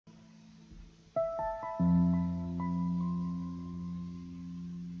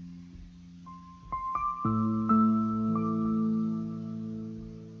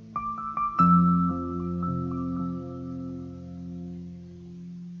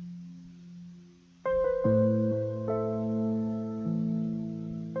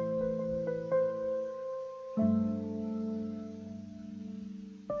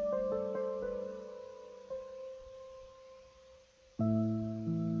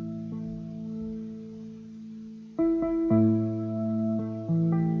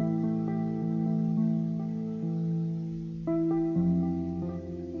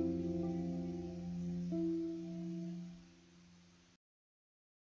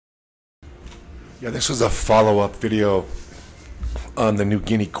Yeah, this is a follow-up video on the New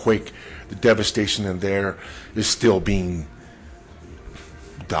Guinea quake. The devastation in there is still being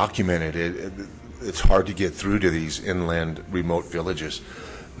documented. It's hard to get through to these inland remote villages.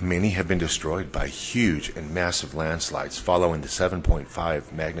 Many have been destroyed by huge and massive landslides following the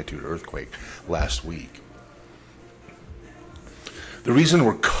 7.5 magnitude earthquake last week. The reason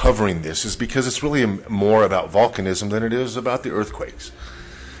we're covering this is because it's really more about volcanism than it is about the earthquakes.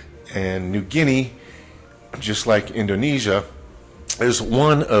 And New Guinea, just like Indonesia, is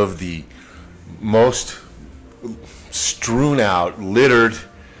one of the most strewn out, littered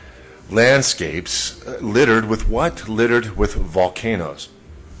landscapes. Littered with what? Littered with volcanoes.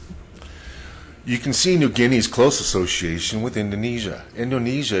 You can see New Guinea's close association with Indonesia.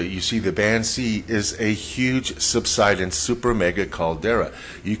 Indonesia, you see the Band Sea is a huge subsidence super mega caldera.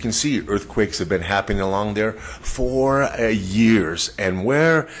 You can see earthquakes have been happening along there for years. And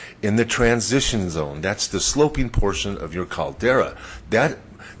where? In the transition zone. That's the sloping portion of your caldera. That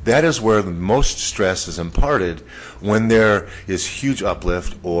is where the most stress is imparted when there is huge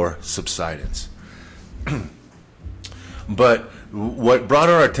uplift or subsidence. But what brought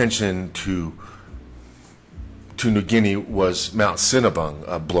our attention to New Guinea was Mount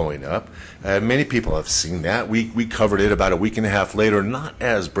Cinnabung blowing up. Many people have seen that. We covered it about a week and a half later, not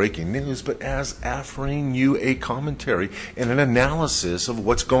as breaking news, but as offering you a commentary and an analysis of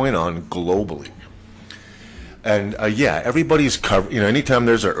what's going on globally. And yeah, everybody's covered. Anytime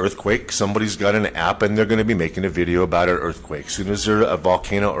there's an earthquake, somebody's got an app and they're going to be making a video about an earthquake. As soon as there's a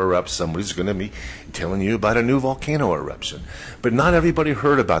volcano erupts, somebody's going to be telling you about a new volcano eruption. But not everybody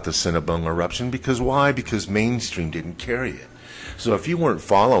heard about the Cinnabung eruption. Because why? Because mainstream didn't carry it. So if you weren't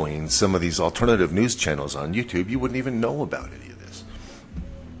following some of these alternative news channels on YouTube, you wouldn't even know about any of this.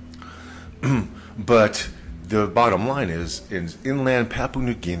 But the bottom line is, inland Papua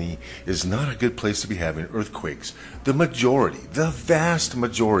New Guinea is not a good place to be having earthquakes. The vast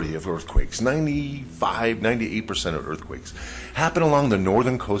majority of earthquakes, 95, 98% of earthquakes, happen along the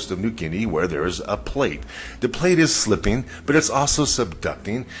northern coast of New Guinea where there's a plate. The plate is slipping, but it's also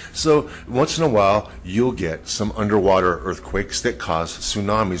subducting. So once in a while, you'll get some underwater earthquakes that cause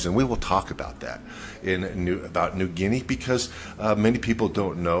tsunamis, and we will talk about that about New Guinea, because many people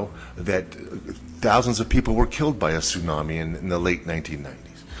don't know that thousands of people were killed by a tsunami in the late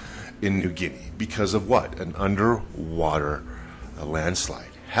 1990s in New Guinea because of what? An underwater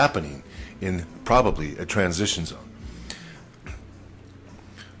landslide happening in probably a transition zone.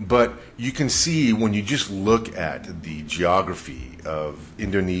 But you can see when you just look at the geography of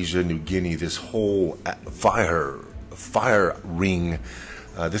Indonesia, New Guinea, this whole fire ring.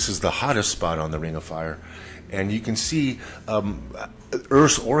 This is the hottest spot on the Ring of Fire. And you can see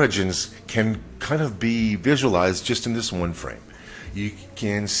Earth's origins can kind of be visualized just in this one frame. You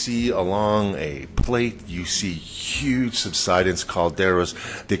can see along a plate, you see huge subsidence calderas.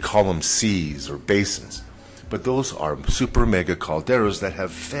 They call them seas or basins. But those are super mega calderas that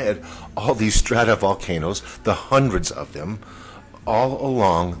have fed all these stratovolcanoes, the hundreds of them, all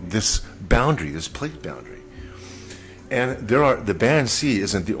along this boundary, this plate boundary. And the Band Sea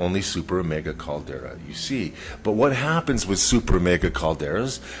isn't the only super mega caldera you see. But what happens with super mega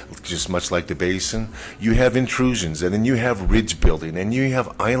calderas, just much like the basin, you have intrusions, and then you have ridge building, and you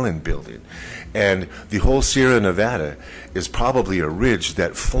have island building. And the whole Sierra Nevada is probably a ridge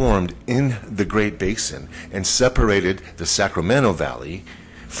that formed in the Great Basin and separated the Sacramento Valley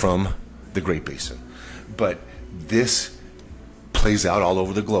from the Great Basin. But this plays out all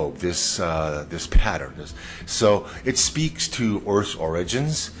over the globe, this pattern. So it speaks to Earth's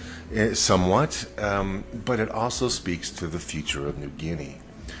origins somewhat, but it also speaks to the future of New Guinea.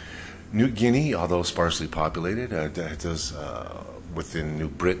 New Guinea, although sparsely populated, does within New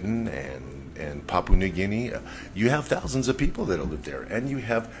Britain and Papua New Guinea, you have thousands of people that live there, and you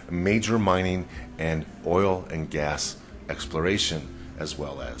have major mining and oil and gas exploration as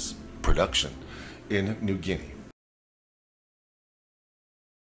well as production in New Guinea.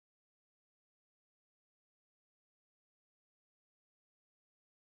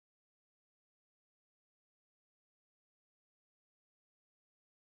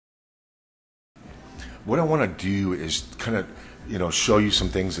 What I want to do is kind of, show you some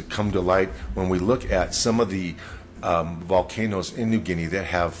things that come to light when we look at some of the volcanoes in New Guinea that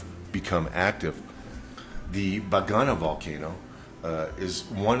have become active. The Bagana volcano is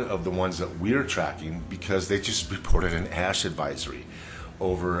one of the ones that we're tracking because they just reported an ash advisory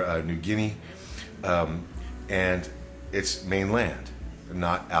over New Guinea, and it's mainland,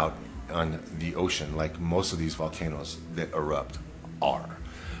 not out on the ocean like most of these volcanoes that erupt are.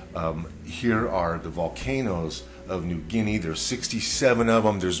 Here are the volcanoes of New Guinea. There's 67 of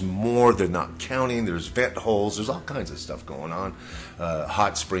them. There's more. They're not counting. There's vent holes. There's all kinds of stuff going on.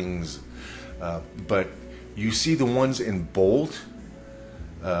 Hot springs. But you see the ones in bold.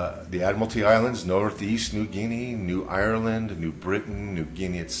 The Admiralty Islands, Northeast New Guinea, New Ireland, New Britain, New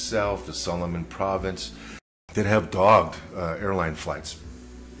Guinea itself, the Solomon Province, that have dogged airline flights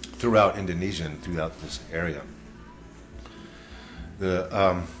throughout Indonesia and throughout this area. But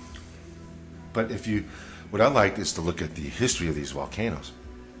what I like is to look at the history of these volcanoes.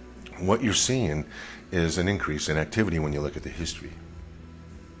 What you're seeing is an increase in activity when you look at the history.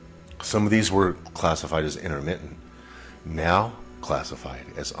 Some of these were classified as intermittent, now classified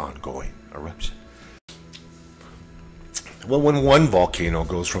as ongoing eruption. Well, when one volcano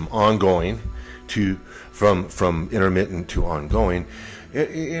goes from ongoing to from intermittent to ongoing,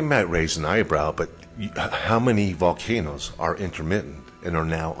 it might raise an eyebrow, but how many volcanoes are intermittent and are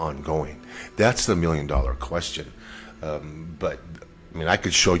now ongoing? That's the million-dollar question. But I mean, I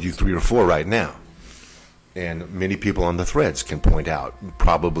could show you 3 or 4 right now, and many people on the threads can point out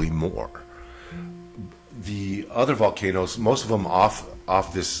probably more. The other volcanoes, most of them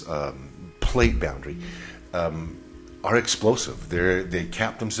off this plate boundary, are explosive. They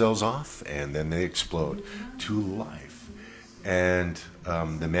cap themselves off and then they explode to life. And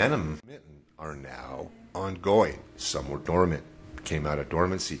the Manam are now ongoing. Some were dormant, came out of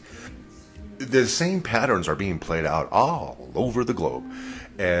dormancy. The same patterns are being played out all over the globe.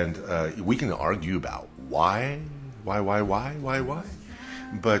 And we can argue about why.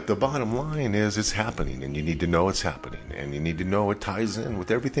 But the bottom line is it's happening, and you need to know it's happening, and you need to know it ties in with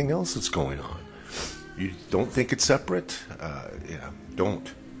everything else that's going on. You don't think it's separate?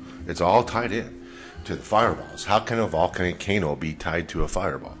 Don't. It's all tied in to the fireballs. How can a volcano be tied to a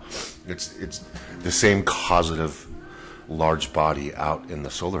fireball? It's the same causative large body out in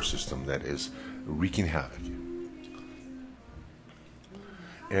the solar system that is wreaking havoc.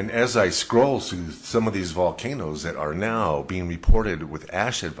 And as I scroll through some of these volcanoes that are now being reported with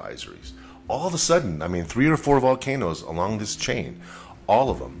ash advisories, all of a sudden, I mean, 3 or 4 volcanoes along this chain, all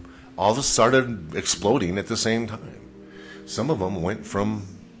of them started exploding at the same time. Some of them went from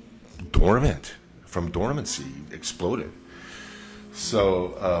dormancy, exploded.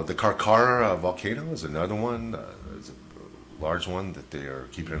 So the Krakatoa volcano is another one. It's a large one that they are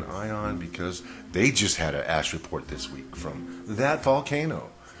keeping an eye on because they just had an ash report this week from that volcano.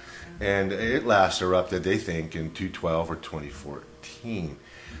 And it last erupted, they think, in 2012 or 2014.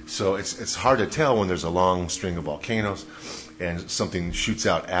 So it's hard to tell when there's a long string of volcanoes and something shoots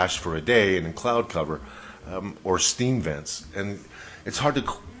out ash for a day and in cloud cover or steam vents. And it's hard to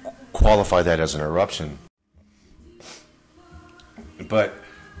qualify that as an eruption. But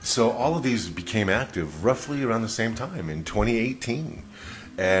so all of these became active roughly around the same time in 2018.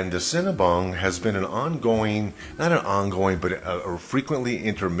 And the Cinnabon has been an ongoing, not an ongoing, but a frequently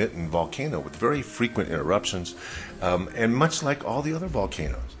intermittent volcano with very frequent eruptions, and much like all the other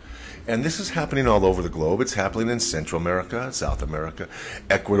volcanoes. And this is happening all over the globe. It's happening in Central America, South America,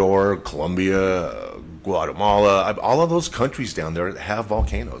 Ecuador, Colombia, Guatemala. All of those countries down there have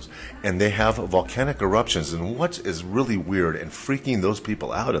volcanoes, and they have volcanic eruptions. And what is really weird and freaking those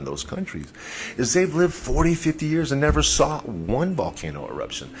people out in those countries is they've lived 40, 50 years and never saw one volcano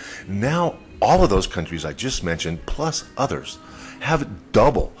eruption. Now, all of those countries I just mentioned, plus others, have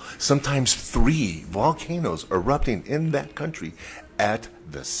double, sometimes 3 volcanoes erupting in that country at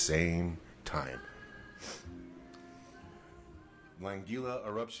the same time. Langila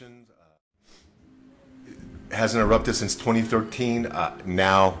eruption hasn't erupted since 2013.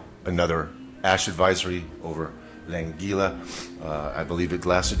 Now another ash advisory over Langila. I believe it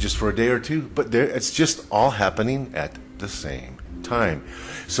lasted just for a day or 2, but it's just all happening at the same time.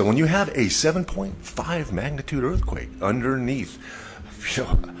 So when you have a 7.5 magnitude earthquake underneath,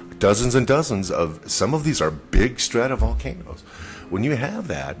 dozens and dozens of, some of these are big stratovolcanoes. When you have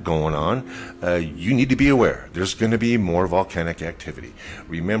that going on, you need to be aware. There's going to be more volcanic activity.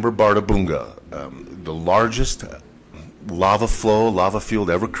 Remember Bartabunga, the largest lava flow, lava field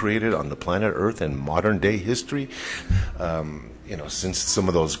ever created on the planet Earth in modern day history. Since some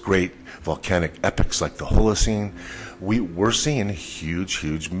of those great volcanic epochs like the Holocene, we're seeing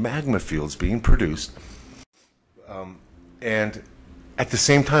huge magma fields being produced. And at the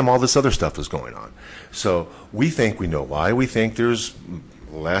same time, all this other stuff is going on. So we think we know why. We think there's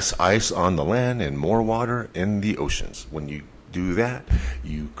less ice on the land and more water in the oceans. When you do that,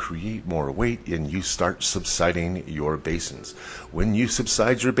 you create more weight and you start subsiding your basins. When you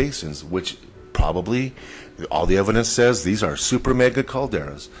subside your basins, which probably all the evidence says these are super mega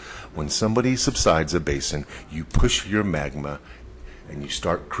calderas, when somebody subsides a basin, you push your magma and you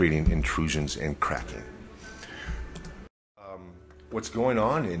start creating intrusions and cracking. What's going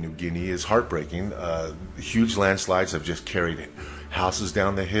on in New Guinea is heartbreaking. Huge landslides have just carried houses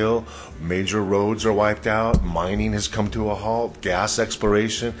down the hill. Major roads are wiped out. Mining has come to a halt. Gas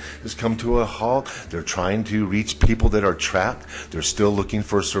exploration has come to a halt. They're trying to reach people that are trapped. They're still looking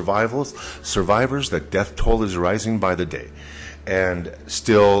for survivors. The death toll is rising by the day. And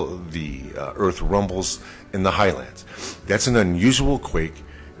still the earth rumbles in the highlands. That's an unusual quake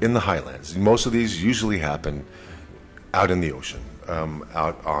in the highlands. Most of these usually happen out in the ocean,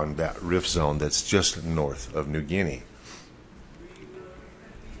 out on that rift zone that's just north of New Guinea.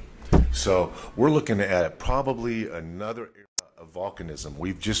 So we're looking at probably another era of volcanism.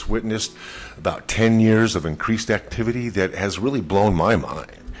 We've just witnessed about 10 years of increased activity that has really blown my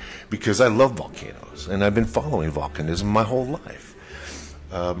mind, because I love volcanoes and I've been following volcanism my whole life.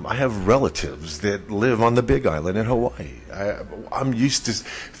 I have relatives that live on the Big Island in Hawaii. I'm used to,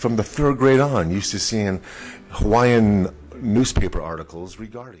 from the third grade on, used to seeing Hawaiian newspaper articles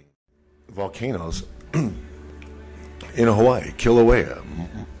regarding volcanoes in Hawaii, Kilauea,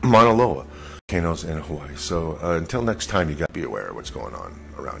 Mauna Loa, volcanoes in Hawaii. So until next time, you got to be aware of what's going on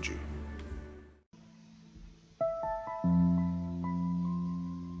around you.